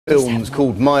Films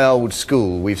called My Old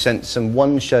School. We've sent some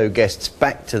one-show guests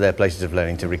back to their places of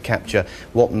learning to recapture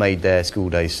what made their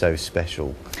school days so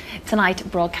special. Tonight,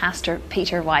 broadcaster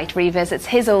Peter White revisits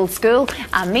his old school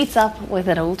and meets up with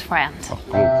an old friend.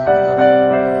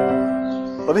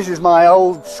 Well, this is my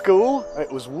old school.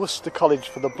 It was Worcester College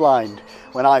for the Blind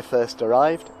when I first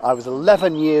arrived. I was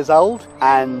 11 years old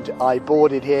and I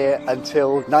boarded here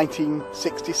until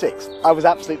 1966. I was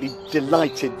absolutely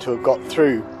delighted to have got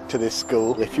through to this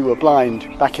school. If you were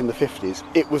blind back in the 50s,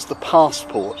 it was the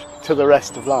passport to the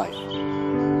rest of life.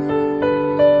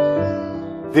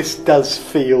 This does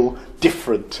feel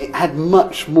different. It had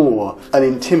much more an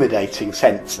intimidating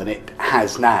sense than it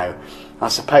has now. I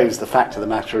suppose the fact of the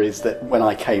matter is that when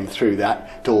I came through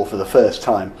that door for the first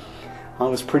time, I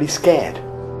was pretty scared.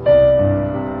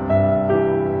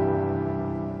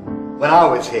 When I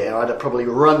was here, I'd have probably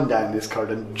run down this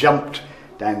corridor and jumped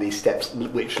down these steps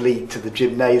which lead to the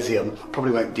gymnasium.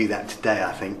 Probably won't do that today,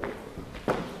 I think.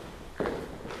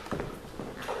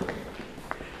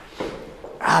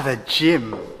 Ah, the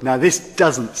gym. Now this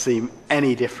doesn't seem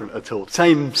any different at all.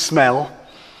 Same smell.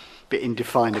 Bit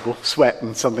indefinable, sweat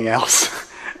and something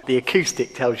else. The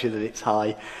acoustic tells you that it's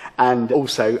high and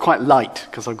also quite light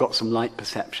because I've got some light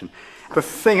perception. The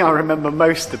thing I remember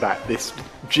most about this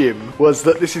gym was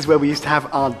that this is where we used to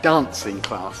have our dancing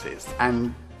classes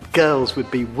and girls would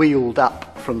be wheeled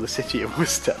up from the city of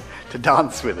Worcester to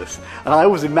dance with us. And I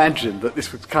always imagined that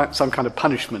this was some kind of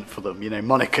punishment for them. You know,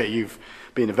 Monica, you've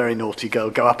been a very naughty girl,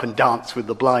 go up and dance with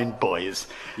the blind boys.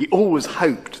 You always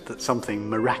hoped that something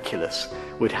miraculous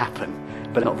would happen,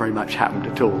 but not very much happened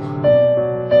at all.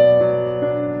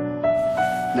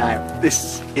 Now,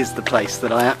 this is the place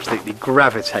that I absolutely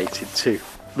gravitated to,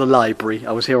 the library.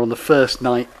 I was here on the first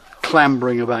night,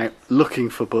 clambering about, looking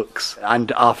for books,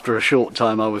 and after a short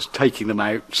time I was taking them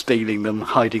out, stealing them,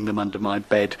 hiding them under my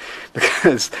bed,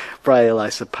 because Braille, I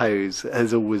suppose,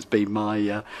 has always been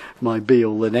my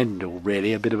be-all and end-all,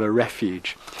 really, a bit of a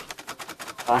refuge.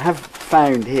 I have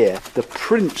found here the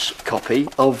print copy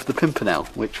of The Pimpernel,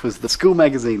 which was the school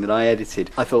magazine that I edited.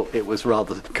 I thought it was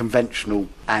rather conventional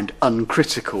and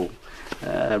uncritical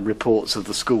reports of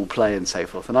the school play and so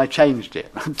forth, and I changed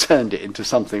it and turned it into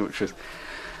something which was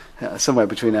somewhere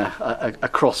between a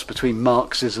cross between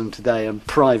Marxism Today and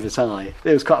Private Eye.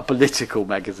 It was quite a political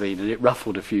magazine and it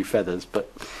ruffled a few feathers,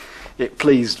 but it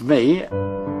pleased me.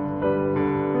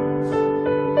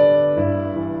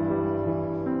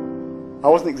 I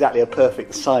wasn't exactly a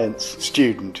perfect science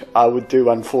student. I would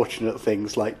do unfortunate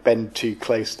things like bend too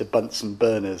close to Bunsen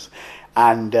burners.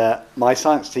 And my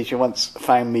science teacher once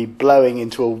found me blowing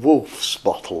into a Wolf's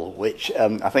bottle, which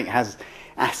I think has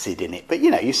acid in it. But you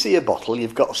know, you see a bottle,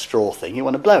 you've got a straw thing, you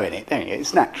want to blow in it, don't you?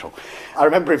 It's natural. I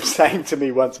remember him saying to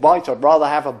me once, "White, I'd rather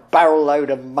have a barrel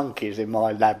load of monkeys in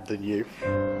my lab than you."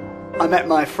 I met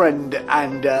my friend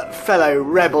and fellow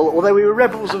rebel, although we were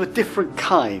rebels of a different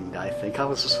kind, I think. I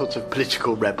was a sort of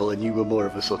political rebel and you were more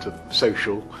of a sort of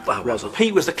social rebel.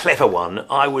 Pete was the clever one.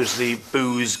 I was the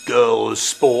booze, girls,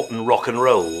 sport and rock and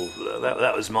roll.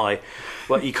 That was my,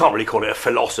 well, you can't really call it a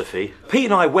philosophy. Pete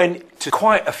and I went to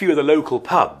quite a few of the local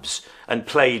pubs and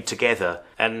played together,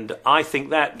 and I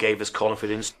think that gave us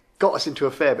confidence. Got us into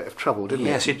a fair bit of trouble, didn't it?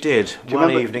 Yes, it did. One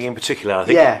evening in particular, I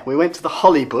think. Yeah, we went to the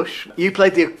Holly Bush. You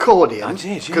played the accordion. I did,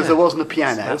 yeah. Because there wasn't a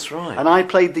piano. That's right. And I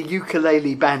played the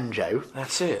ukulele banjo.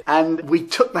 That's it. And we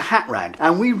took the hat round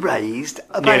and we raised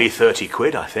about nearly 30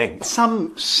 quid, I think.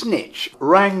 Some snitch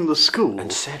rang the school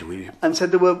and said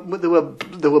there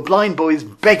were blind boys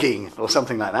begging or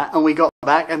something like that, and we got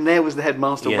back and there was the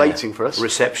headmaster waiting for us.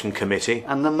 Reception committee.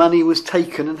 And the money was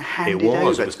taken and handed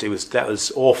over. That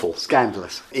was awful.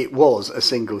 Scandalous. It was a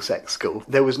single-sex school.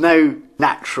 There was no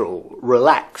natural,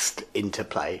 relaxed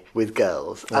interplay with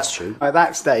girls. That's true. At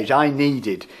that stage, I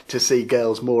needed to see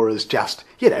girls more as just,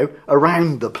 you know,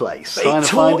 around the place. It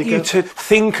taught you to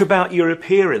think about your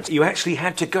appearance. You actually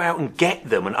had to go out and get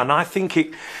them, and I think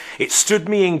it stood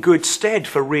me in good stead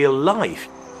for real life.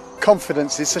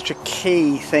 Confidence is such a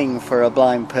key thing for a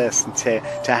blind person to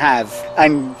have,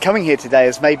 and coming here today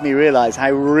has made me realise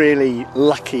how really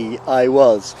lucky I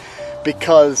was,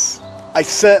 because I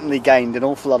certainly gained an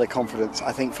awful lot of confidence,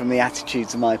 I think, from the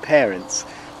attitudes of my parents,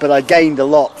 but I gained a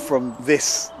lot from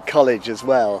this college as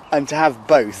well, and to have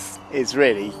both is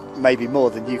really maybe more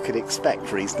than you could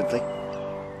expect reasonably.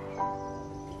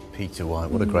 Peter White,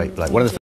 what a great bloke.